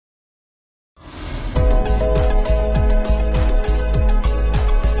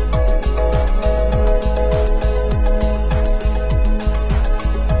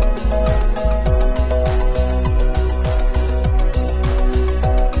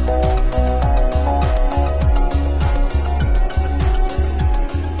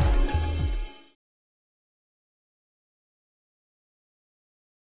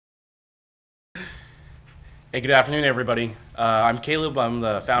Hey, good afternoon, everybody. I'm Caleb. I'm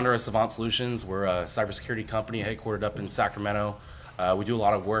the founder of Savant Solutions. We're a cybersecurity company headquartered up in Sacramento. We do a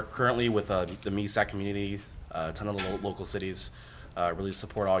lot of work currently with the MESAC community, a ton of the local cities. Really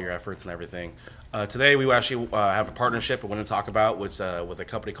support all your efforts and everything. Today, we actually have a partnership we want to talk about with a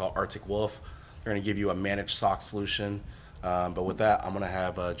company called Artic. They're going to give you a managed SOC solution. But with that, I'm going to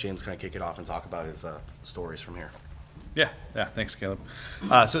have James kind of kick it off and talk about his stories from here. Yeah, thanks, Caleb.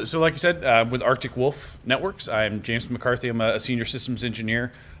 So like I said, with Artic Wolf Networks, I'm James McCarthy. I'm a senior systems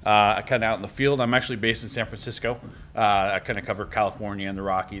engineer. I kind of out in the field. I'm actually based in San Francisco. I kind of cover California and the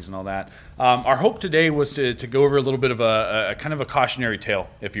Rockies and all that. Our hope today was to go over a little bit of a kind of a cautionary tale,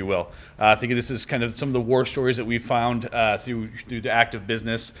 if you will. I think this is kind of some of the war stories that we've found through the active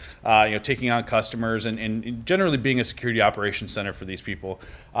business, taking on customers and generally being a security operations center for these people.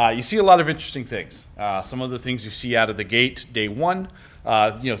 You see a lot of interesting things. Some of the things you see out of the gate day one,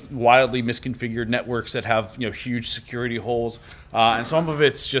 wildly misconfigured networks that have huge security holes, and some of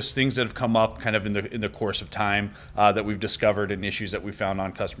it's just things that have come up kind of in the course of time that we've discovered and issues that we found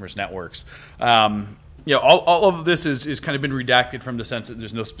on customers' networks. All of this is kind of been redacted from the sense that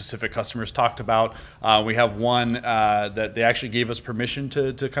there's no specific customers talked about. We have one that they actually gave us permission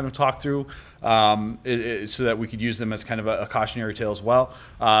to kind of talk through so that we could use them as kind of a cautionary tale as well.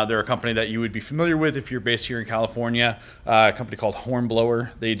 They're a company that you would be familiar with if you're based here in California, a company called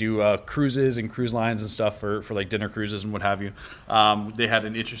Hornblower. They do cruises and cruise lines and stuff for like dinner cruises and what have you. They had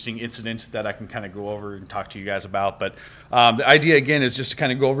an interesting incident that I can kind of go over and talk to you guys about. But the idea, again, is just to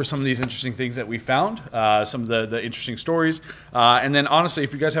kind of go over some of these interesting things that we found, some of the interesting stories. And then, honestly,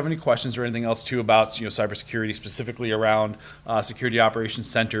 if you guys have any questions or anything else, too, about cybersecurity, specifically around security operations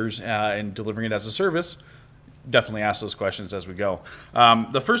centers and delivering it as a service, definitely ask those questions as we go.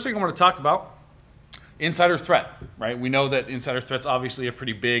 The first thing I want to talk about, insider threat, right? We know that insider threat's obviously a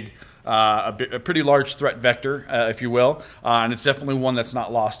pretty big, a pretty large threat vector, if you will, and it's definitely one that's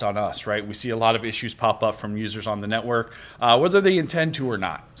not lost on us, right? We see a lot of issues pop up from users on the network, whether they intend to or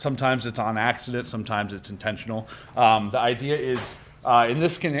not. Sometimes it's on accident, sometimes it's intentional. The idea is, in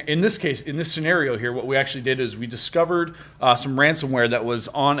this scenario here, what we actually did is we discovered some ransomware that was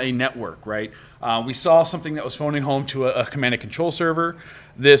on a network, right? We saw something that was phoning home to a command and control server.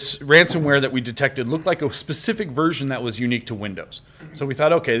 This ransomware that we detected looked like a specific version that was unique to Windows. So we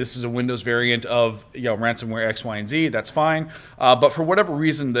thought, okay, this is a Windows variant of ransomware X, Y, and Z. That's fine. But for whatever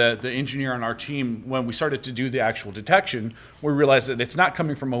reason, the engineer on our team, when we started to do the actual detection, we realized that it's not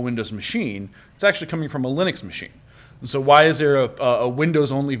coming from a Windows machine. It's actually coming from a Linux machine. So why is there a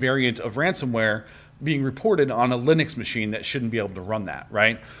Windows-only variant of ransomware being reported on a Linux machine that shouldn't be able to run that,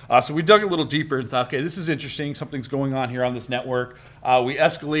 right? So we dug a little deeper and thought, okay, this is interesting. Something's going on here on this network. We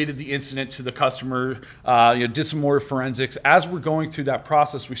escalated the incident to the customer, did some more forensics. As we're going through that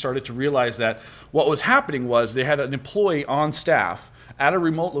process, we started to realize that what was happening was they had an employee on staff at a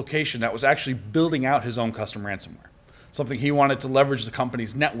remote location that was actually building out his own custom ransomware. Something he wanted to leverage the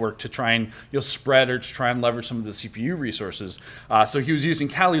company's network to try and spread or to try and leverage some of the CPU resources. So he was using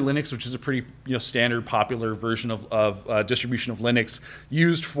Kali Linux, which is a pretty standard, popular version of distribution of Linux,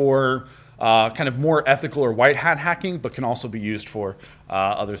 used for kind of more ethical or white hat hacking, but can also be used for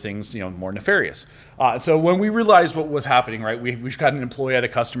other things, more nefarious. So when we realized what was happening, right, we've got an employee at a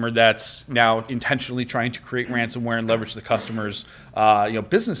customer that's now intentionally trying to create ransomware and leverage the customer's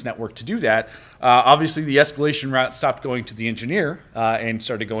business network to do that. Obviously, the escalation route stopped going to the engineer and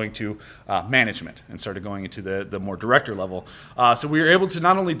started going to management and started going into the more director level. So we were able to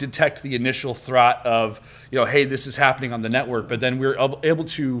not only detect the initial threat of, hey, this is happening on the network, but then we were able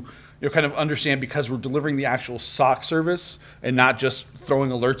to kind of understand, because we're delivering the actual SOC service and not just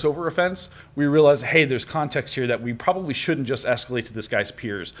throwing alerts over a fence, we realized, hey, there's context here that we probably shouldn't just escalate to this guy's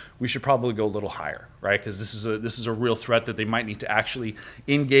peers. We should probably go a little higher, right? Because this is a real threat that they might need to actually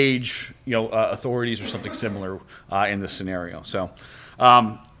engage, authorities or something similar in this scenario. So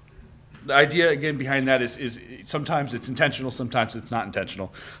the idea, again, behind that is sometimes it's intentional, sometimes it's not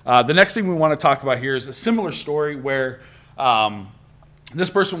intentional. The next thing we want to talk about here is a similar story where this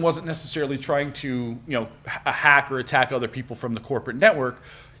person wasn't necessarily trying to, hack or attack other people from the corporate network.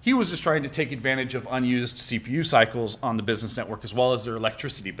 He was just trying to take advantage of unused CPU cycles on the business network as well as their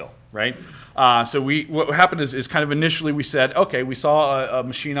electricity bill, right? So what happened is kind of initially we said, okay, we saw a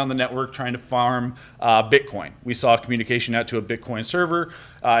machine on the network trying to farm Bitcoin. We saw communication out to a Bitcoin server.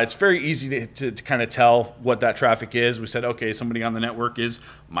 It's very easy to kind of tell what that traffic is. We said, okay, somebody on the network is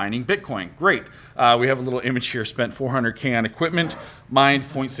mining Bitcoin. Great. We have a little image here, spent $400K on equipment, mined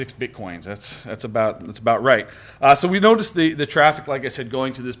 0.6 Bitcoins. That's about right. So we noticed the traffic, like I said,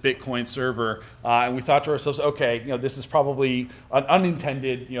 going to this Bitcoin server, and we thought to ourselves, okay, this is probably an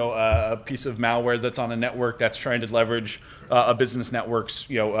unintended, a piece of malware that's on a network that's trying to leverage a business network's,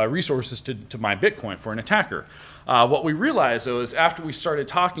 resources to mine Bitcoin for an attacker. What we realized, though, is after we started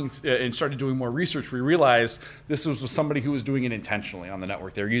talking and started doing more research, we realized this was somebody who was doing it intentionally on the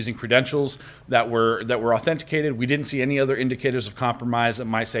network. They were using credentials that were authenticated. We didn't see any other indicators of compromise that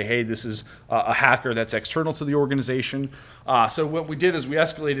might say, hey, this is a hacker that's external to the organization. So what we did is we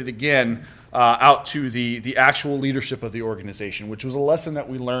escalated again out to the actual leadership of the organization, which was a lesson that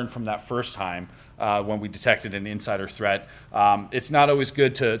we learned from that first time when we detected an insider threat. It's not always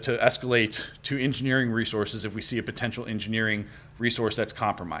good to escalate to engineering resources if we see a potential engineering resource that's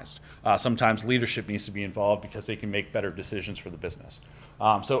compromised. Sometimes leadership needs to be involved because they can make better decisions for the business.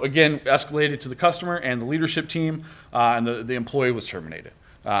 So again, escalated to the customer and the leadership team, and the employee was terminated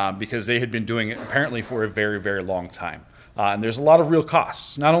because they had been doing it apparently for a very, very long time. And there's a lot of real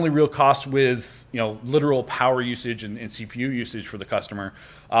costs, not only real costs with literal power usage and CPU usage for the customer,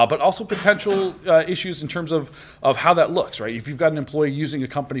 but also potential issues in terms of how that looks, right? If you've got an employee using a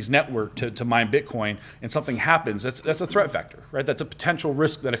company's network to mine Bitcoin and something happens, that's a threat vector, right? That's a potential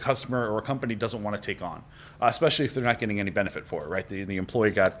risk that a customer or a company doesn't want to take on, especially if they're not getting any benefit for it, right? The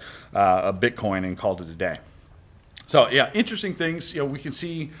employee got a Bitcoin and called it a day. So yeah, interesting things. We can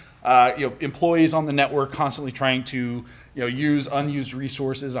see employees on the network constantly trying to use unused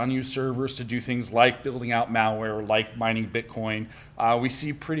resources, unused servers to do things like building out malware, like mining Bitcoin. We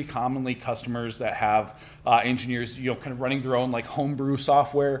see pretty commonly customers that have engineers kind of running their own like homebrew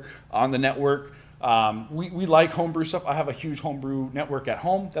software on the network. We like homebrew stuff. I have a huge homebrew network at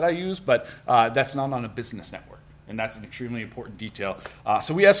home that I use, but that's not on a business network. And that's an extremely important detail.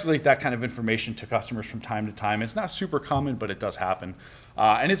 So we escalate that kind of information to customers from time to time. It's not super common, but it does happen.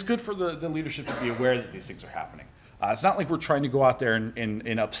 And it's good for the leadership to be aware that these things are happening. It's not like we're trying to go out there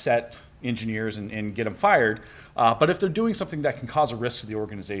and upset engineers and get them fired. But if they're doing something that can cause a risk to the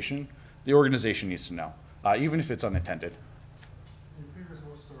organization needs to know, even if it's unintended. In the previous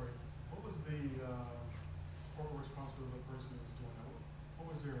whole story, what was the corporate responsibility of the person who was doing that?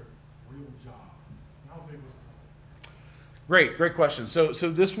 What was their real job? And how big was it? Great question. So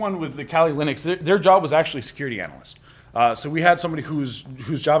this one with the Kali Linux, their job was actually security analyst. So we had somebody whose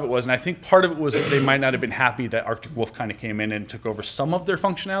job it was, and I think part of it was that they might not have been happy that Arctic Wolf kind of came in and took over some of their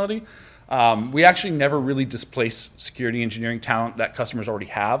functionality. We actually never really displace security engineering talent that customers already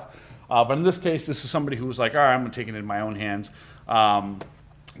have. But in this case, this is somebody who was like, all right, I'm going to take it in my own hands.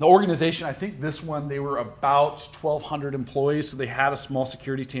 The organization, I think this one, they were about 1,200 employees, so they had a small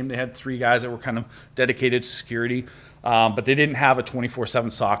security team. They had 3 guys that were kind of dedicated to security, but they didn't have a 24/7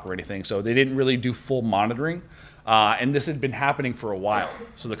 SOC or anything, so they didn't really do full monitoring. And this had been happening for a while,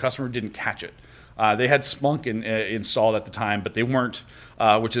 so the customer didn't catch it. They had Splunk installed at the time, but they weren't,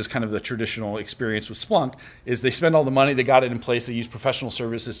 which is kind of the traditional experience with Splunk, is they spend all the money, they got it in place, they used professional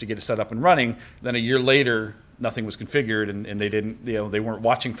services to get it set up and running, then a year later, nothing was configured, and they didn't, they weren't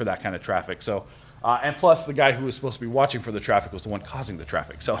watching for that kind of traffic. So, and plus, the guy who was supposed to be watching for the traffic was the one causing the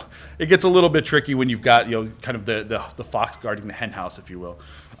traffic. So it gets a little bit tricky when you've got kind of the fox guarding the hen house, if you will.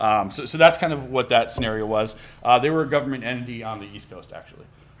 So that's kind of what that scenario was. They were a government entity on the East Coast, actually,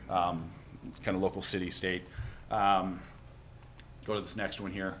 kind of local city, state. Go to this next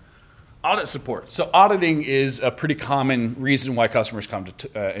one here. Audit support. So auditing is a pretty common reason why customers come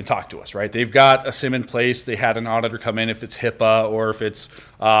to and talk to us, right? They've got a SIM in place. They had an auditor come in if it's HIPAA or if it's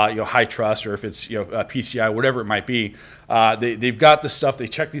high trust or if it's PCI, whatever it might be. They've got the stuff. They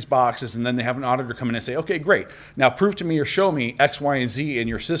check these boxes, and then they have an auditor come in and say, okay, great. Now prove to me or show me X, Y, and Z in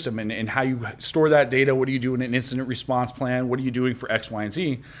your system and how you store that data. What do you do in an incident response plan? What are you doing for X, Y, and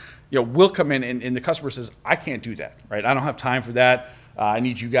Z? We'll come in and the customer says, I can't do that, right? I don't have time for that. I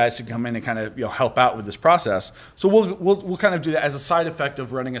need you guys to come in and kind of help out with this process. So we'll kind of do that as a side effect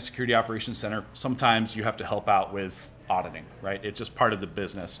of running a security operations center. Sometimes you have to help out with auditing, right? It's just part of the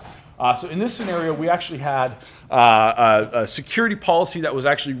business. So in this scenario, we actually had a security policy that was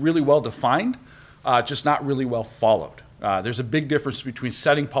actually really well defined, just not really well followed. There's a big difference between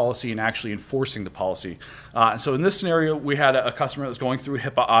setting policy and actually enforcing the policy. And so in this scenario, we had a customer that was going through a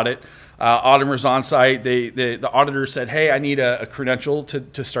HIPAA audit. Auditors on site, the auditor said, hey, I need a credential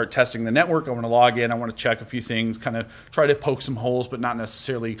to start testing the network. I want to log in. I want to check a few things, kind of try to poke some holes, but not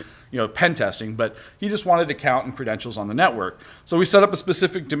necessarily pen testing. But he just wanted account and credentials on the network. So we set up a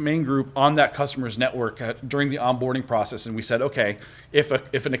specific domain group on that customer's network during the onboarding process. And we said, okay,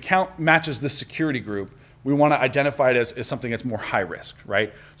 if an account matches this security group, we want to identify it as something that's more high risk,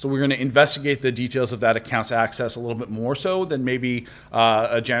 right? So we're going to investigate the details of that account's access a little bit more so than maybe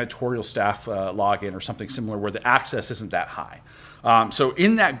a janitorial staff login or something similar where the access isn't that high. So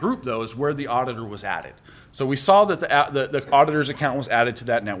in that group, though, is where the auditor was added. So we saw that the auditor's account was added to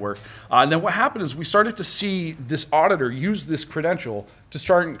that network. And then what happened is we started to see this auditor use this credential to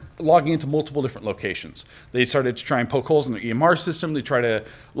start logging into multiple different locations. They started to try and poke holes in their EMR system. They try to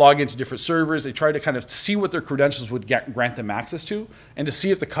log into different servers. They tried to kind of see what their credentials would grant them access to, and to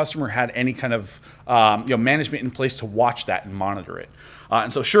see if the customer had any kind of management in place to watch that and monitor it.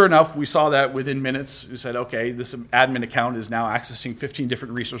 And so sure enough, we saw that within minutes. We said, okay, this admin account is now accessing 15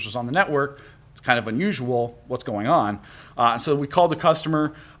 different resources on the network. It's kind of unusual. What's going on? And so we called the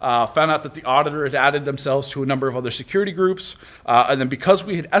customer, found out that the auditor had added themselves to a number of other security groups. And then because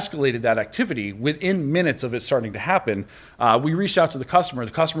we had escalated that activity within minutes of it starting to happen, we reached out to the customer.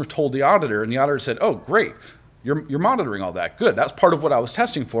 The customer told the auditor, and the auditor said, oh, great. You're monitoring all that. Good. That's part of what I was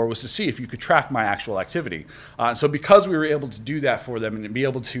testing for, was to see if you could track my actual activity. So because we were able to do that for them and be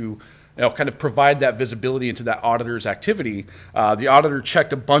able to kind of provide that visibility into that auditor's activity, the auditor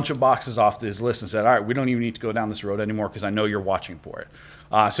checked a bunch of boxes off his list and said, all right, we don't even need to go down this road anymore because I know you're watching for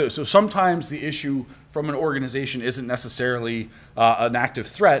it. So sometimes the issue from an organization isn't necessarily an active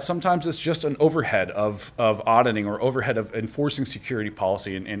threat. Sometimes it's just an overhead of auditing or overhead of enforcing security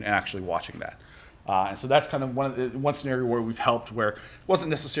policy and actually watching that. And so that's kind of one scenario where we've helped where it wasn't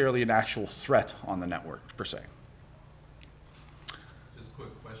necessarily an actual threat on the network per se. Just a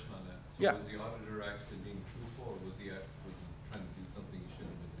quick question on that. So Yeah. was the auditor actually being truthful, or was he trying to do something he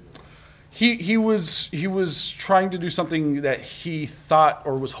shouldn't have been doing? He was trying to do something that he thought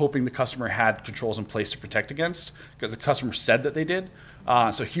or was hoping the customer had controls in place to protect against, because the customer said that they did.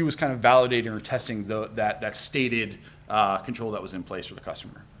 So he was kind of validating or testing that stated control that was in place for the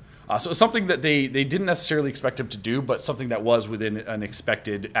customer. So it's something that they didn't necessarily expect him to do, but something that was within an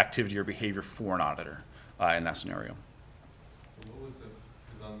expected activity or behavior for an auditor in that scenario. So what was it,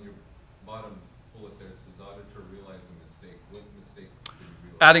 because on your bottom bullet there, it says auditor realized a mistake. What mistake did he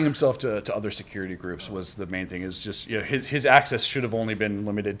realize? Adding himself to other security groups was the main thing. Is just his access should have only been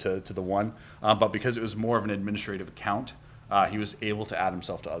limited to the one, but because it was more of an administrative account, he was able to add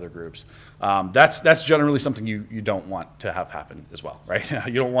himself to other groups. That's generally something you don't want to have happen as well, right?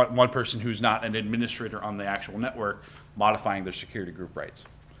 You don't want one person who's not an administrator on the actual network modifying their security group rights.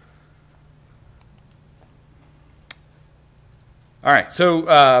 All right,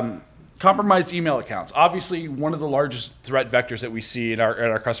 so compromised email accounts. Obviously, one of the largest threat vectors that we see in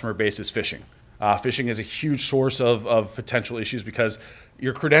our customer base is phishing. Phishing is a huge source of potential issues because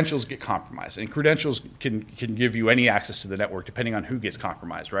your credentials get compromised, and credentials can give you any access to the network depending on who gets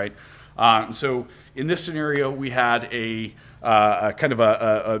compromised, right? So in this scenario, we had a kind of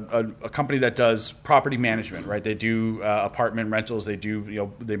a company that does property management, right? They do apartment rentals, they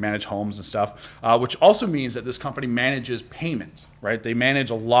manage homes and stuff, which also means that this company manages payment, right? They manage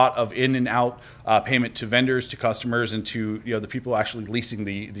a lot of in and out payment to vendors, to customers, and to the people actually leasing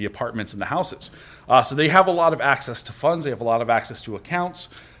the apartments and the houses. So they have a lot of access to funds, they have a lot of access to accounts,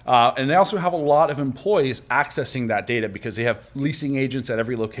 and they also have a lot of employees accessing that data because they have leasing agents at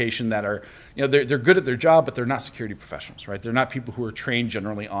every location that are, they're good at their job, but they're not security professionals, right? They're not people who are trained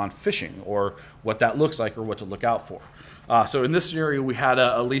generally on phishing or what that looks like or what to look out for. So in this scenario, we had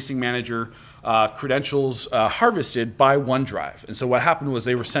a leasing manager credentials harvested by OneDrive. And so what happened was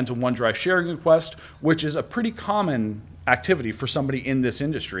they were sent a OneDrive sharing request, which is a pretty common activity for somebody in this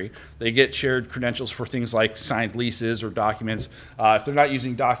industry. They get shared credentials for things like signed leases or documents. If they're not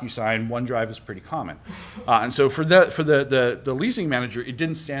using DocuSign, OneDrive is pretty common. And so for the leasing manager, it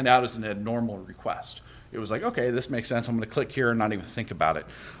didn't stand out as an abnormal request. It was like, okay, this makes sense. I'm going to click here and not even think about it.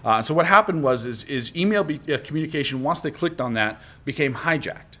 So what happened was email communication, once they clicked on that, became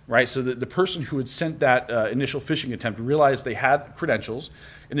hijacked, right? So the person who had sent that initial phishing attempt realized they had credentials,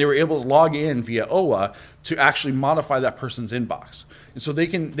 and they were able to log in via OA to actually modify that person's inbox. And so they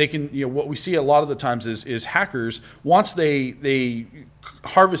can what we see a lot of the times is hackers, once they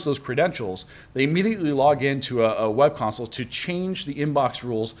harvest those credentials, they immediately log into a web console to change the inbox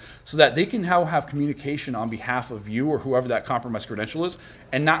rules so that they can now have communication on behalf of you or whoever that compromised credential is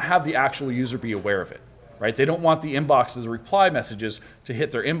and not have the actual user be aware of it. Right? They don't want the inbox of the reply messages to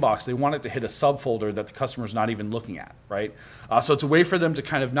hit their inbox. They want it to hit a subfolder that the customer's not even looking at, right? So it's a way for them to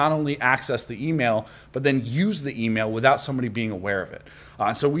kind of not only access the email, but then use the email without somebody being aware of it.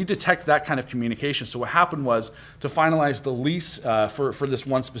 So we detect that kind of communication. So what happened was, to finalize the lease for this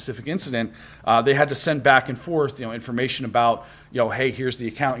one specific incident, they had to send back and forth, information about, hey, here's the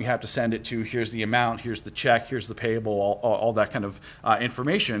account you have to send it to, here's the amount, here's the check, here's the payable, all that kind of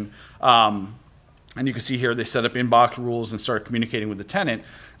information. And you can see here they set up inbox rules and start communicating with the tenant.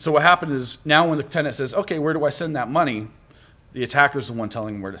 So what happened is, now when the tenant says, okay, where do I send that money? The attacker is the one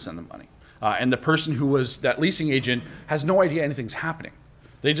telling them where to send the money. And the person who was that leasing agent has no idea anything's happening.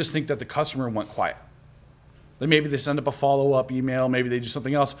 They just think that the customer went quiet. Then maybe they send up a follow-up email, maybe they do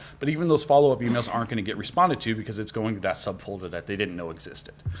something else, but even those follow-up emails aren't going to get responded to because it's going to that subfolder that they didn't know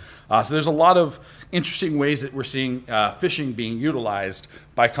existed. So there's a lot of interesting ways that we're seeing phishing being utilized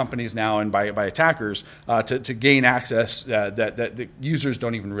by companies now and by attackers to gain access that the users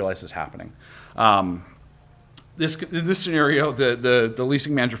don't even realize is happening. In this scenario, the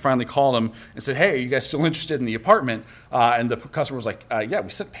leasing manager finally called him and said, "Hey, are you guys still interested in the apartment?" And the customer was like, "Yeah, we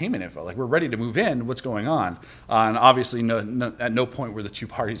sent payment info. Like, we're ready to move in. What's going on?" And obviously, at no point were the two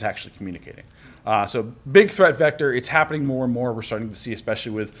parties actually communicating. So big threat vector. It's happening more and more. We're starting to see,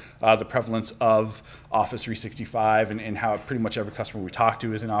 especially with the prevalence of Office 365 and how pretty much every customer we talk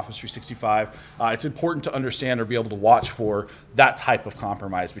to is in Office 365. It's important to understand or be able to watch for that type of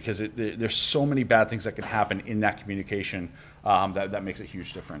compromise because there's so many bad things that can happen in that communication that makes a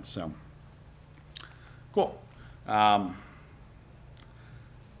huge difference. So, cool.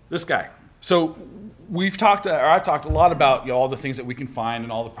 This guy. So I've talked a lot about all the things that we can find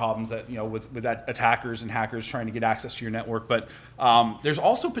and all the problems that with that attackers and hackers trying to get access to your network. But there's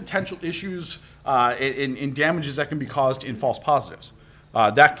also potential issues in damages that can be caused in false positives.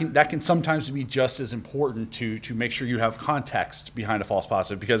 That can sometimes be just as important to make sure you have context behind a false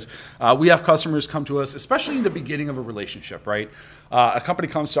positive because we have customers come to us, especially in the beginning of a relationship, right? A company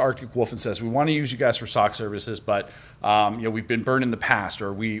comes to Artic Wolf and says, "We want to use you guys for SOC services, but we've been burned in the past,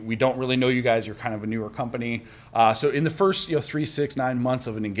 or we don't really know you guys. You're kind of a newer company." So in the first 3, 6, 9 months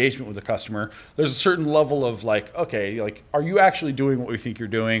of an engagement with a customer, there's a certain level of like, okay, like, are you actually doing what we think you're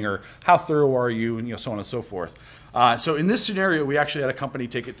doing, or how thorough are you, and so on and so forth. So in this scenario, we actually had a company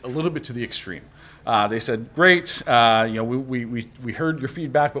take it a little bit to the extreme. They said, "Great, we heard your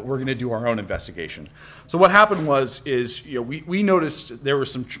feedback, but we're going to do our own investigation." So what happened is we noticed there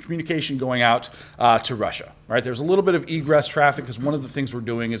was some communication going out to Russia. Right, there's a little bit of egress traffic because one of the things we're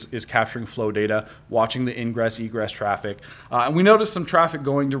doing is capturing flow data, watching the ingress egress traffic, and we noticed some traffic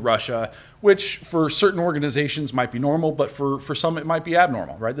going to Russia, which for certain organizations might be normal, but for some it might be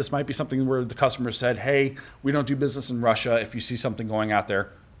abnormal. Right, this might be something where the customer said, "Hey, we don't do business in Russia. If you see something going out there,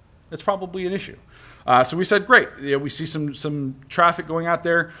 it's probably an issue." So we said, "Great, we see some traffic going out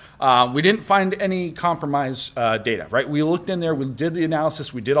there." We didn't find any compromised data, right? We looked in there, we did the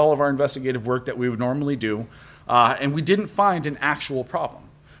analysis, we did all of our investigative work that we would normally do, and we didn't find an actual problem.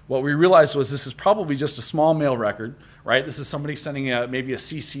 What we realized was this is probably just a small mail record, right? This is somebody sending maybe a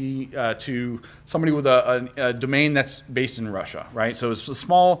CC to somebody with a domain that's based in Russia, right? So it's a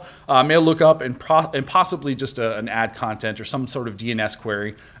small mail lookup and possibly just an ad content or some sort of DNS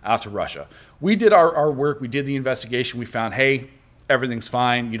query out to Russia. We did our work. We did the investigation. We found, hey, everything's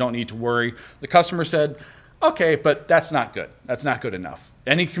fine. You don't need to worry. The customer said, "Okay, but that's not good. That's not good enough.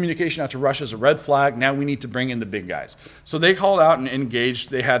 Any communication out to Russia is a red flag. Now we need to bring in the big guys." So they called out and engaged.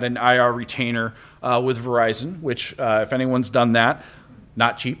 They had an IR retainer with Verizon, which if anyone's done that,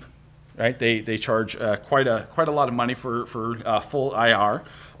 not cheap, right? They charge quite a lot of money for full IR.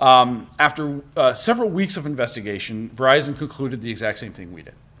 After several weeks of investigation, Verizon concluded the exact same thing we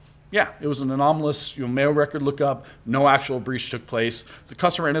did. Yeah, it was an anomalous mail record lookup. No actual breach took place. The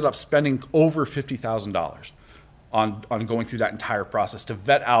customer ended up spending over $50,000 on going through that entire process to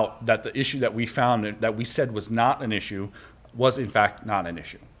vet out that the issue that we found that we said was not an issue was in fact not an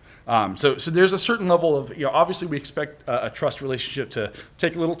issue. So there's a certain level of, obviously we expect a trust relationship to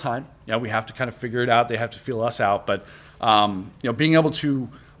take a little time. We have to kind of figure it out. They have to feel us out. But, being able to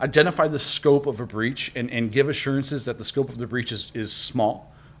identify the scope of a breach and give assurances that the scope of the breach is small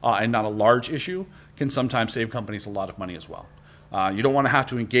and not a large issue can sometimes save companies a lot of money as well. You don't want to have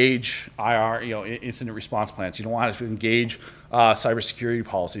to engage IR, incident response plans. You don't want to have to engage cybersecurity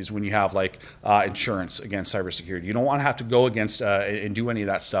policies when you have insurance against cybersecurity. You don't want to have to go against and do any of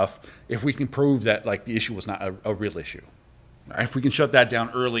that stuff if we can prove that the issue was not a real issue. Right? If we can shut that down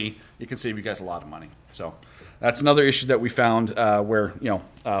early, it can save you guys a lot of money. So that's another issue that we found where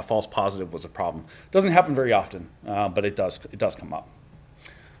false positive was a problem. It doesn't happen very often, but it does come up.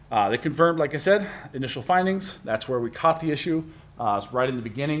 They confirmed, like I said, initial findings. That's where we caught the issue. It's right in the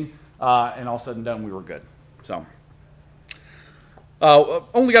beginning, and all said and done, we were good. So,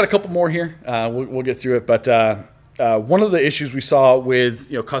 only got a couple more here. We'll get through it. But one of the issues we saw with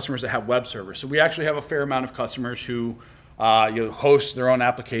customers that have web servers. So we actually have a fair amount of customers who host their own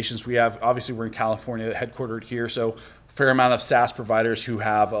applications. Obviously we're in California, headquartered here, so a fair amount of SaaS providers who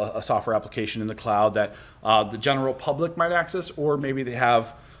have a software application in the cloud that the general public might access, or maybe they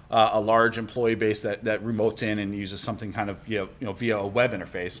have a large employee base that remotes in and uses something kind of via a web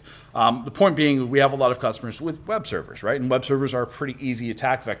interface. The point being, we have a lot of customers with web servers, right? And web servers are a pretty easy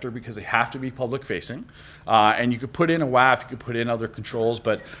attack vector because they have to be public facing, and you could put in a WAF, you could put in other controls,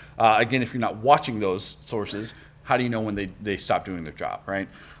 but again, if you're not watching those sources, how do you know when they stop doing their job, right?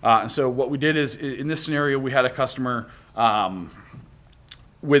 And so what we did is, in this scenario, we had a customer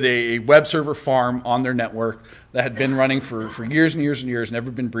with a web server farm on their network that had been running for years and years and years, never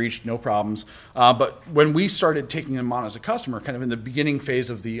been breached, no problems. But when we started taking them on as a customer, kind of in the beginning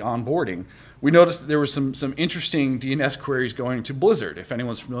phase of the onboarding, we noticed that there was some interesting DNS queries going to Blizzard. If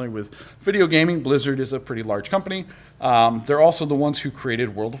anyone's familiar with video gaming, Blizzard is a pretty large company. They're also the ones who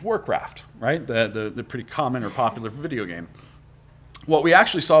created World of Warcraft, right? The pretty common or popular video game. What we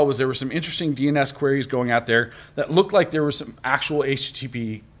actually saw was there were some interesting DNS queries going out there that looked like there was some actual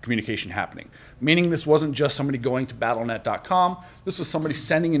HTTP communication happening, meaning this wasn't just somebody going to battle.net.com. This was somebody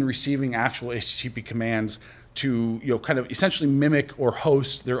sending and receiving actual HTTP commands to kind of essentially mimic or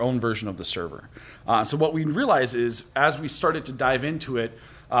host their own version of the server. So what we realized is, as we started to dive into it,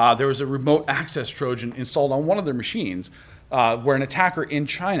 there was a remote access Trojan installed on one of their machines where an attacker in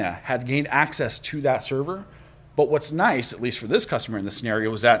China had gained access to that server. But what's nice, at least for this customer in this scenario,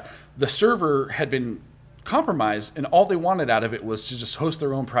 was that the server had been compromised, and all they wanted out of it was to just host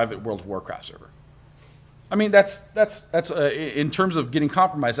their own private World of Warcraft server. I mean, that's in terms of getting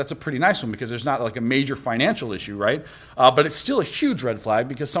compromised, that's a pretty nice one because there's not like a major financial issue, right? But it's still a huge red flag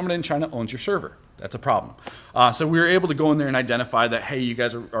because someone in China owns your server. That's a problem. So we were able to go in there and identify that, hey, you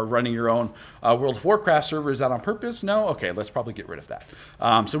guys are running your own World of Warcraft server. Is that on purpose? No? Okay, let's probably get rid of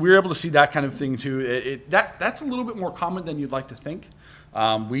that. So we were able to see that kind of thing too. That's a little bit more common than you'd like to think.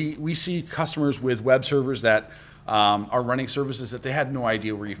 We see customers with web servers that are running services that they had no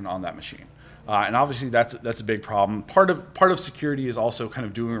idea were even on that machine. And obviously that's a big problem. Part of security is also kind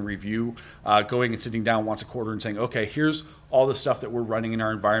of doing a review, going and sitting down once a quarter and saying, okay, here's all the stuff that we're running in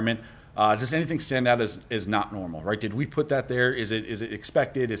our environment. Does anything stand out as not normal, right? Did we put that there? Is it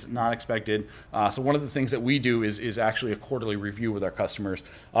expected? Is it not expected? So one of the things that we do is actually a quarterly review with our customers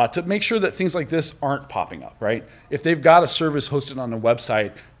to make sure that things like this aren't popping up, right? If they've got a service hosted on a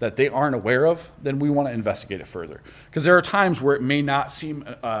website that they aren't aware of, then we want to investigate it further. Because there are times where it may not seem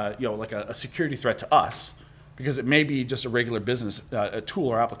like a security threat to us, because it may be just a regular business a tool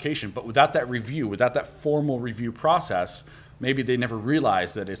or application, but without that review, without that formal review process, maybe they never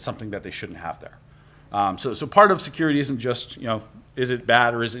realize that it's something that they shouldn't have there. So part of security isn't just, is it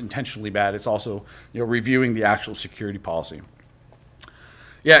bad or is it intentionally bad? It's also, reviewing the actual security policy.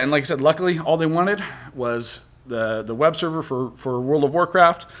 Yeah, and like I said, luckily all they wanted was the web server for World of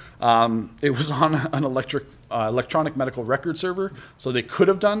Warcraft. It was on an electronic medical record server, so they could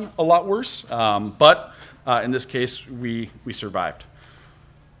have done a lot worse. But in this case, we survived.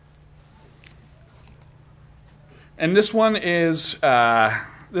 And this one is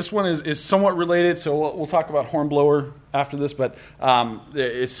somewhat related, so we'll talk about Hornblower after this, but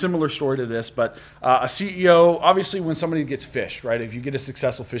it's a similar story to this. But a CEO, obviously when somebody gets phished, right, if you get a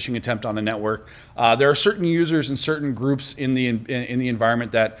successful phishing attempt on a network, there are certain users and certain groups in the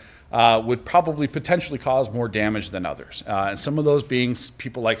environment that would probably potentially cause more damage than others. And some of those being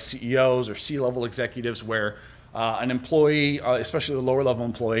people like CEOs or C-level executives where an employee, especially a lower level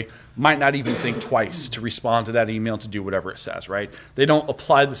employee, might not even think twice to respond to that email to do whatever it says, right? They don't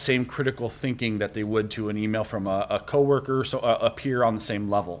apply the same critical thinking that they would to an email from a coworker, so a peer on the same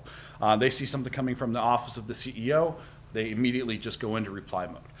level. They see something coming from the office of the CEO, they immediately just go into reply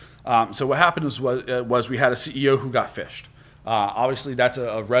mode. So what happened was we had a CEO who got phished. Obviously, that's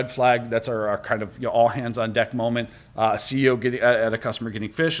a red flag. That's our kind of all hands on deck moment. A CEO at a customer getting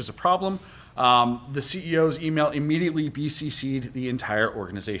phished is a problem. The CEO's email immediately BCC'd the entire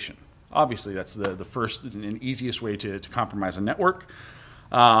organization. Obviously, that's the first and easiest way to compromise a network.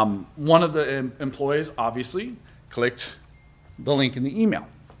 One of the employees obviously clicked the link in the email.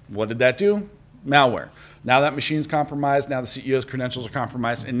 What did that do? Malware. Now that machine's compromised, now the CEO's credentials are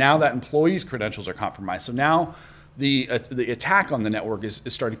compromised, and now that employee's credentials are compromised. So now the attack on the network is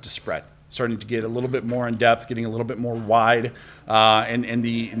starting to spread, starting to get a little bit more in depth, getting a little bit more wide, and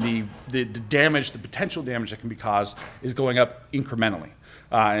the damage, the potential damage that can be caused is going up incrementally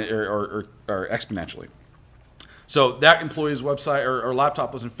or exponentially. So that employee's website or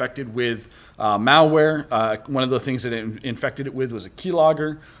laptop was infected with malware. One of the things that it infected it with was a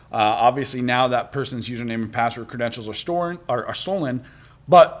keylogger. Obviously now that person's username and password credentials are stolen,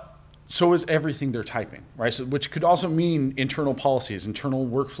 but so is everything they're typing, right? So, which could also mean internal policies, internal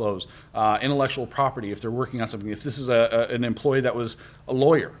workflows, intellectual property if they're working on something. If this is an employee that was a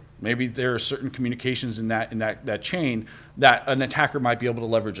lawyer, Maybe there are certain communications in that chain that an attacker might be able to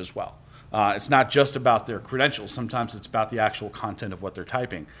leverage as well. It's not just about their credentials. Sometimes it's about the actual content of what they're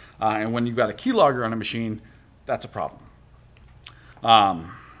typing. And when you've got a keylogger on a machine, that's a problem. Our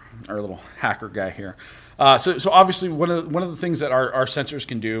little hacker guy here. So obviously one of the things that our sensors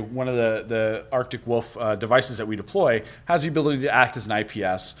can do, one of the Arctic Wolf devices that we deploy has the ability to act as an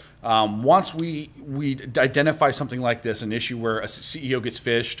IPS. Once we identify something like this, an issue where a CEO gets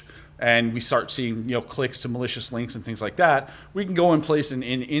phished, and we start seeing clicks to malicious links and things like that, we can go in place and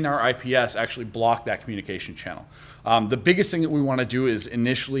in our IPS actually block that communication channel. The biggest thing that we want to do is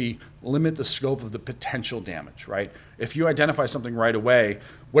initially limit the scope of the potential damage, right? If you identify something right away,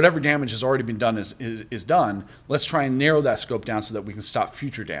 whatever damage has already been done is done. Let's try and narrow that scope down so that we can stop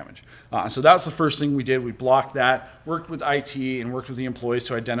future damage. So that was the first thing we did. We blocked that, worked with IT and worked with the employees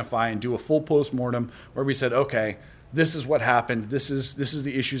to identify and do a full post-mortem where we said, okay, this is what happened. This is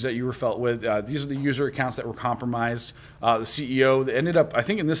the issues that you were felt with. These are the user accounts that were compromised. The CEO ended up, I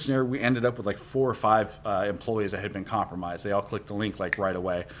think in this scenario, we ended up with like 4 or 5 employees that had been compromised. They all clicked the link like right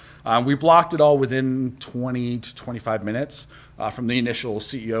away. We blocked it all within 20 to 25 minutes from the initial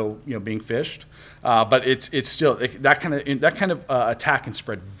CEO being phished. But it's still that kind of attack can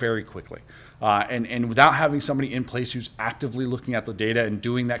spread very quickly. And without having somebody in place who's actively looking at the data and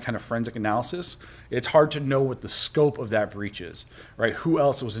doing that kind of forensic analysis, it's hard to know what the scope of that breach is, right? Who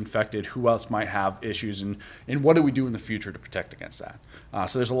else was infected? Who else might have issues? And what do we do in the future to protect against that?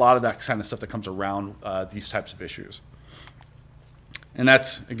 So there's a lot of that kind of stuff that comes around these types of issues. And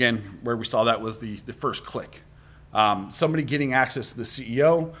that's, again, where we saw that was the first click. Somebody getting access to the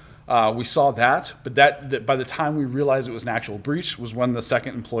CEO, we saw that, but that by the time we realized it was an actual breach was when the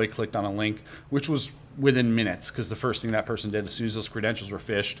second employee clicked on a link, which was within minutes, because the first thing that person did as soon as those credentials were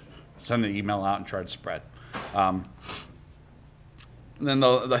phished, send an email out and try to spread. And then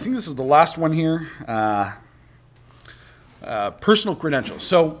I think this is the last one here, personal credentials.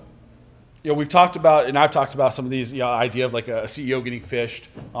 So we've talked about, and I've talked about some of these, idea of like a CEO getting phished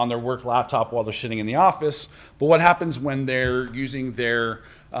on their work laptop while they're sitting in the office. But what happens when they're using their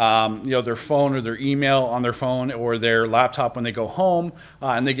phone or their email on their phone or their laptop when they go home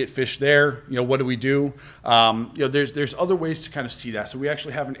and they get phished there? What do we do? There's other ways to kind of see that. So we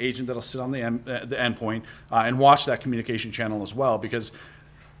actually have an agent that'll sit on the endpoint and watch that communication channel as well, because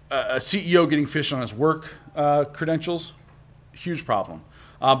a CEO getting phished on his work credentials, huge problem.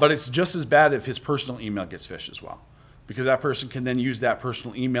 But it's just as bad if his personal email gets phished as well, because that person can then use that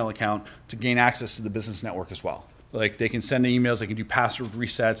personal email account to gain access to the business network as well. Like they can send emails, they can do password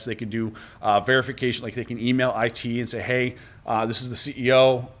resets, they can do verification, like they can email IT and say, hey, this is the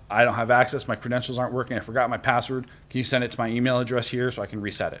CEO, I don't have access, my credentials aren't working, I forgot my password, can you send it to my email address here so I can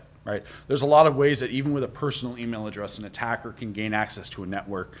reset it, right? There's a lot of ways that even with a personal email address, an attacker can gain access to a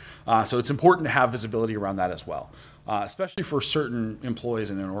network. So it's important to have visibility around that as well. Especially for certain employees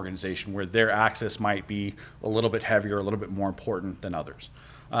in an organization where their access might be a little bit heavier, a little bit more important than others.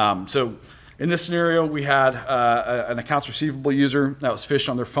 So in this scenario, we had an accounts receivable user that was phished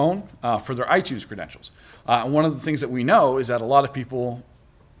on their phone for their iTunes credentials. And one of the things that we know is that a lot of people,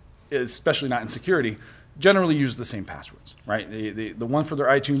 especially not in security, generally use the same passwords, right? The one for their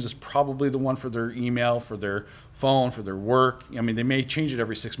iTunes is probably the one for their email, for their phone, for their work. I mean, they may change it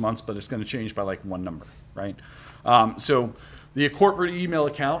every 6 months, but it's going to change by like one number, right? So the corporate email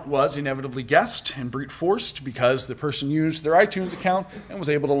account was inevitably guessed and brute forced because the person used their iTunes account and was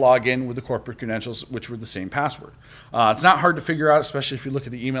able to log in with the corporate credentials, which were the same password. It's not hard to figure out, especially if you look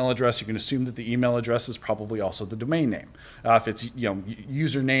at the email address. You can assume that the email address is probably also the domain name. If it's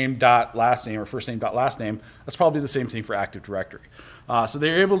username dot last name or first name dot last name, that's probably the same thing for Active Directory. So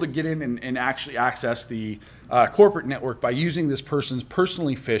they're able to get in and actually access the corporate network by using this person's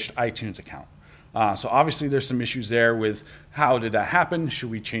personally phished iTunes account. So obviously there's some issues there with how did that happen? Should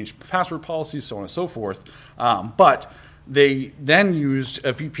we change password policies, so on and so forth? But they then used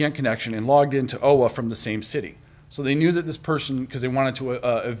a VPN connection and logged into OWA from the same city. So they knew that this person, because they wanted to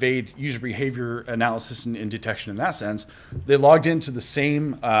evade user behavior analysis and detection in that sense, they logged into the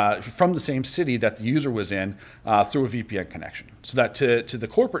same, from the same city that the user was in through a VPN connection. So that to the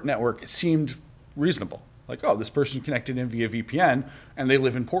corporate network, it seemed reasonable. Like, oh, this person connected in via VPN and they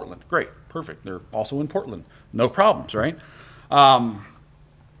live in Portland. Great, perfect. They're also in Portland. No problems, right? The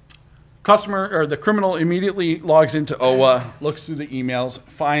criminal immediately logs into OWA, looks through the emails,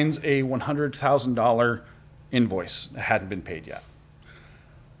 finds a $100,000 invoice that hadn't been paid yet.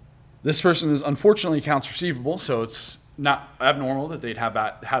 This person is unfortunately accounts receivable, so it's not abnormal that they'd have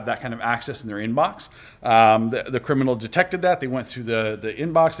that kind of access in their inbox. The criminal detected that. They went through the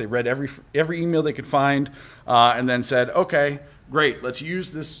inbox. They read every email they could find and then said, okay, great, let's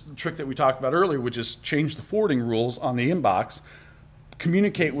use this trick that we talked about earlier, which is change the forwarding rules on the inbox,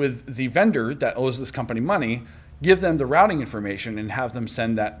 communicate with the vendor that owes this company money, give them the routing information, and have them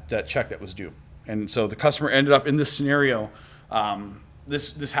send that check that was due. And so the customer ended up in this scenario.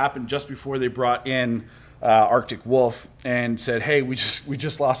 This happened just before they brought in Arctic Wolf and said, hey, we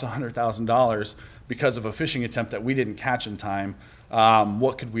just lost $100,000 because of a phishing attempt that we didn't catch in time.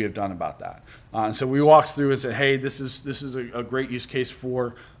 What could we have done about that? And so we walked through and said, hey, this is a great use case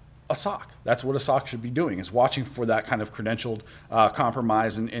for a SOC. That's what a SOC should be doing, is watching for that kind of credentialed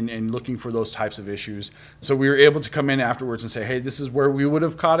compromise and looking for those types of issues. So we were able to come in afterwards and say, hey, this is where we would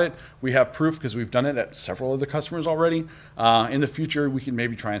have caught it. We have proof because we've done it at several other customers already. In the future, we can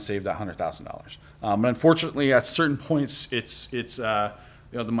maybe try and save that $100,000. But unfortunately, at certain points, it's the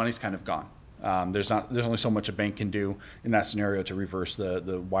money's kind of gone. There's only so much a bank can do in that scenario to reverse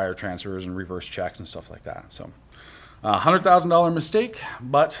the wire transfers and reverse checks and stuff like that. So $100,000 mistake,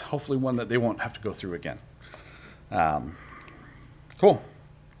 but hopefully one that they won't have to go through again. Cool.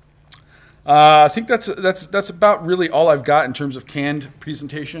 I think that's about really all I've got in terms of canned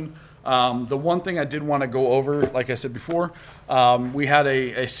presentation. The one thing I did want to go over, like I said before, we had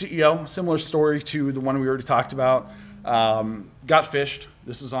a CEO, similar story to the one we already talked about, got phished.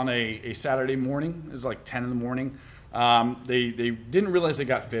 This was on a Saturday morning. It was like 10 in the morning. They didn't realize they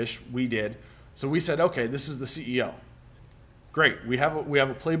got phished. We did. So we said, okay, this is the CEO. Great. We have a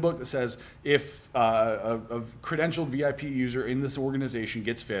playbook that says if a credentialed VIP user in this organization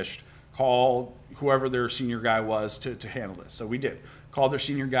gets phished, call whoever their senior guy was to handle this. So we did. Called their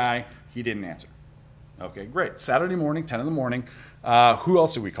senior guy. He didn't answer. Okay, great. Saturday morning, 10 in the morning. Who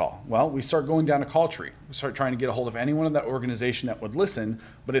else do we call? Well, we start going down a call tree. We start trying to get a hold of anyone in that organization that would listen,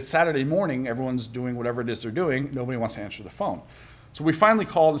 but it's Saturday morning. Everyone's doing whatever it is they're doing. Nobody wants to answer the phone. So we finally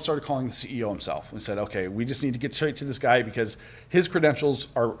called and started calling the CEO himself and said, okay, we just need to get straight to this guy because his credentials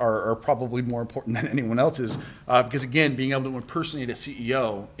are probably more important than anyone else's. Because again, being able to impersonate a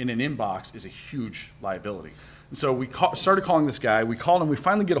CEO in an inbox is a huge liability. And so we started calling this guy. We called him. We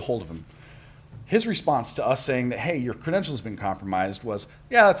finally get a hold of him. His response to us saying that, hey, your credentials have been compromised was,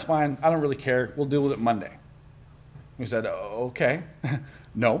 yeah, that's fine. I don't really care. We'll deal with it Monday. We said, okay.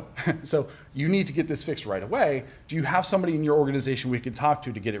 No. So you need to get this fixed right away. Do you have somebody in your organization we can talk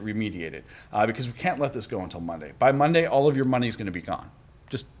to get it remediated? Because we can't let this go until Monday. By Monday, all of your money is going to be gone.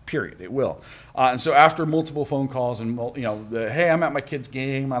 Just period. It will. And so after multiple phone calls and, hey, I'm at my kid's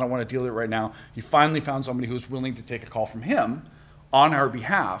game. I don't want to deal with it right now. He finally found somebody who's willing to take a call from him on our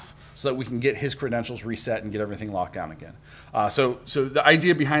behalf so that we can get his credentials reset and get everything locked down again. So the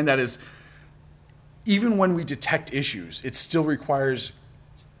idea behind that is even when we detect issues, it still requires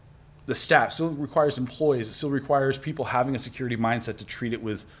the staff, still requires employees, it still requires people having a security mindset to treat it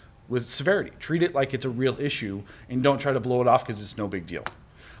with severity. Treat it like it's a real issue and don't try to blow it off because it's no big deal.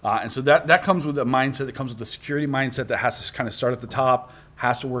 And so that comes with a mindset, that comes with a security mindset that has to kind of start at the top,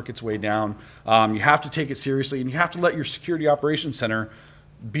 has to work its way down. You have to take it seriously, and you have to let your security operations center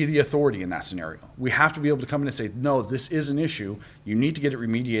be the authority in that scenario. We have to be able to come in and say, no, this is an issue. You need to get it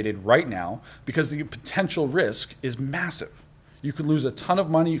remediated right now because the potential risk is massive. You could lose a ton of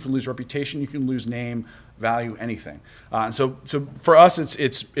money, you can lose reputation, you can lose name, value, anything. And so for us,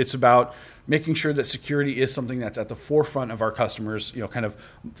 it's about making sure that security is something that's at the forefront of our customers, kind of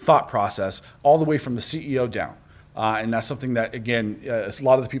thought process, all the way from the CEO down. And that's something that, again, a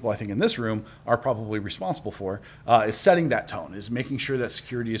lot of the people I think in this room are probably responsible for, is setting that tone, is making sure that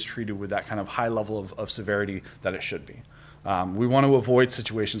security is treated with that kind of high level of severity that it should be. We want to avoid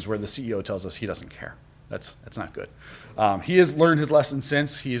situations where the CEO tells us he doesn't care. That's not good. He has learned his lesson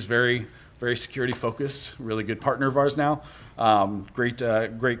since. He is very, very security focused, really good partner of ours now. Great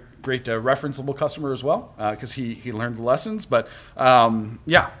referenceable customer as well, because he learned the lessons. But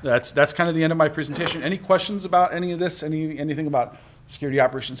yeah, that's kind of the end of my presentation. Any questions about any of this? Anything about Security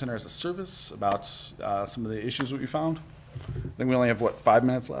Operations Center as a service? About some of the issues that we found? I think we only have 5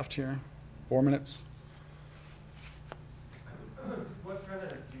 minutes left here. 4 minutes. What kind of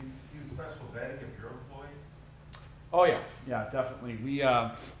do you do special vetting of your employees? Oh yeah, definitely. We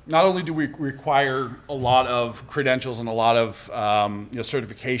not only do we require a lot of credentials and a lot of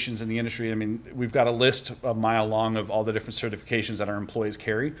certifications in the industry. I mean, we've got a list a mile long of all the different certifications that our employees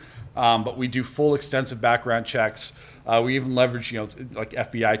carry, but we do full extensive background checks. We even leverage like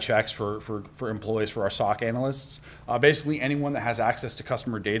FBI checks for employees, for our SOC analysts. Basically, anyone that has access to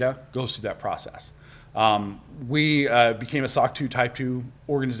customer data goes through that process. We became a SOC 2 Type 2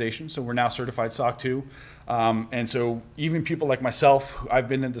 organization, so we're now certified SOC 2. And so even people like myself, I've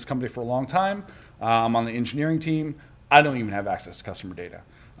been in this company for a long time, I'm on the engineering team, I don't even have access to customer data.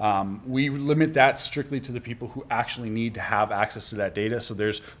 We limit that strictly to the people who actually need to have access to that data. So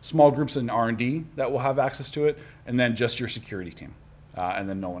there's small groups in R&D that will have access to it, and then just your security team, and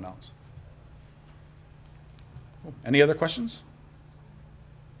then no one else. Cool. Any other questions?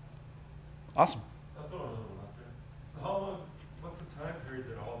 Awesome. I'll throw another one up there. So how long, what's the time period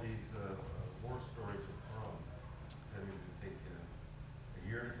that all these war stories are from? I mean, does it take a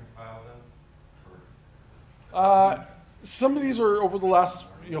year to compile them? Or Some of these are over the last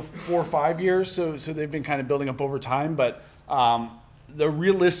 4 or 5 years, so they've been kind of building up over time. But the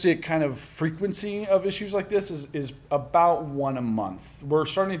realistic kind of frequency of issues like this is about 1 a month. We're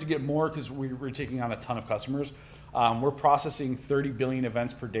starting to get more because we're taking on a ton of customers. We're processing 30 billion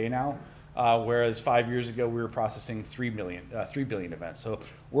events per day now, whereas 5 years ago we were processing 3 billion events. So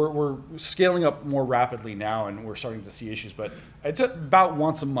we're scaling up more rapidly now, and we're starting to see issues. But it's about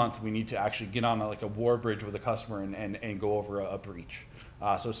once a month we need to actually get on like a war bridge with a customer and go over a breach.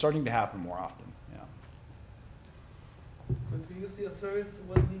 So it's starting to happen more often. Yeah. So to use your service,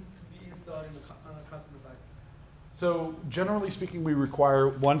 what needs to be installed on a customer side? So generally speaking, we require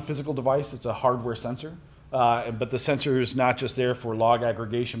one physical device. It's a hardware sensor. But the sensor is not just there for log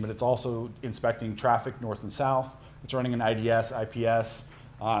aggregation, but it's also inspecting traffic north and south. It's running an IDS, IPS.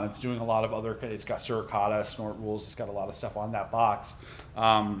 It's doing a lot of other, it's got Suricata, snort rules. It's got a lot of stuff on that box.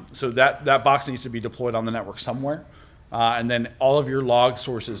 So that box needs to be deployed on the network somewhere. And then all of your log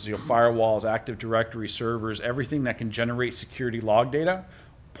sources, firewalls, Active Directory, servers, everything that can generate security log data,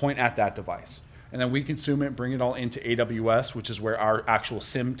 point at that device. And then we consume it, bring it all into AWS, which is where our actual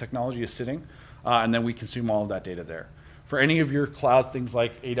SIM technology is sitting. And then we consume all of that data there. For any of your clouds, things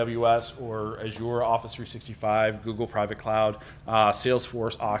like AWS or Azure, Office 365, Google Private Cloud,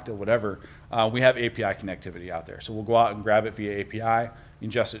 Salesforce, Okta, whatever, we have API connectivity out there. So we'll go out and grab it via API,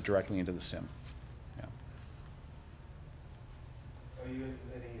 ingest it directly into the SIM. Yeah. Are you in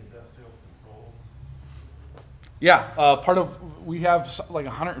any industrial control? Yeah, we have like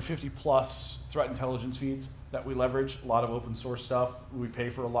 150 plus threat intelligence feeds that we leverage, a lot of open source stuff. We pay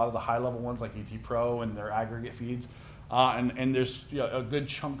for a lot of the high level ones like ET Pro and their aggregate feeds. And there's a good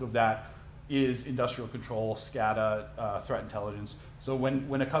chunk of that is industrial control, SCADA, threat intelligence. So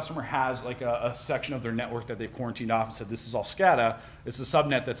when a customer has like a section of their network that they've quarantined off and said this is all SCADA, it's a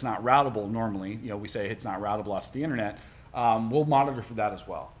subnet that's not routable normally. We say it's not routable out to the internet. We'll monitor for that as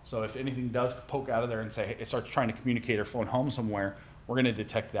well. So if anything does poke out of there and say hey, it starts trying to communicate or phone home somewhere, we're going to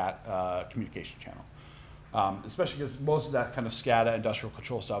detect that communication channel. Especially because most of that kind of SCADA, industrial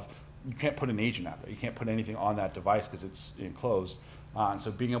control stuff, you can't put an agent out there. You can't put anything on that device because it's enclosed. And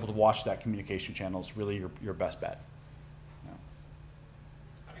so being able to watch that communication channel is really your best bet. Yeah.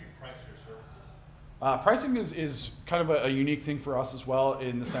 How do you price your services? Pricing is kind of a unique thing for us as well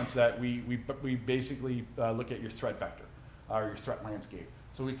in the sense that we basically look at your threat vector or your threat landscape.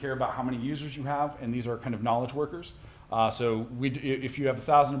 So we care about how many users you have, and these are kind of knowledge workers. So if you have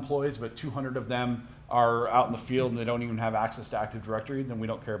 1,000 employees, but 200 of them are out in the field and they don't even have access to Active Directory, then we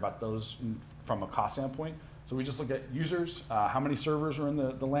don't care about those from a cost standpoint. So we just look at users, how many servers are in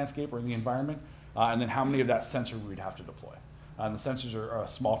the landscape or in the environment, and then how many of that sensor we'd have to deploy. And the sensors are a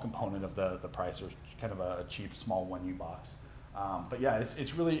small component of the price, or kind of a cheap, small 1U box. But yeah,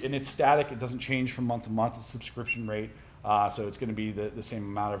 it's really, and it's static. It doesn't change from month to month. It's subscription rate. So it's going to be the same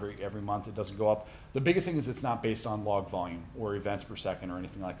amount every month. It doesn't go up. The biggest thing is it's not based on log volume or events per second or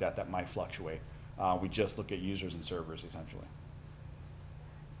anything like that might fluctuate. We just look at users and servers essentially.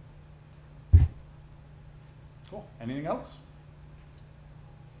 Cool. Anything else?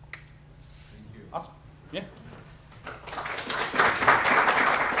 Thank you. Awesome. Yeah.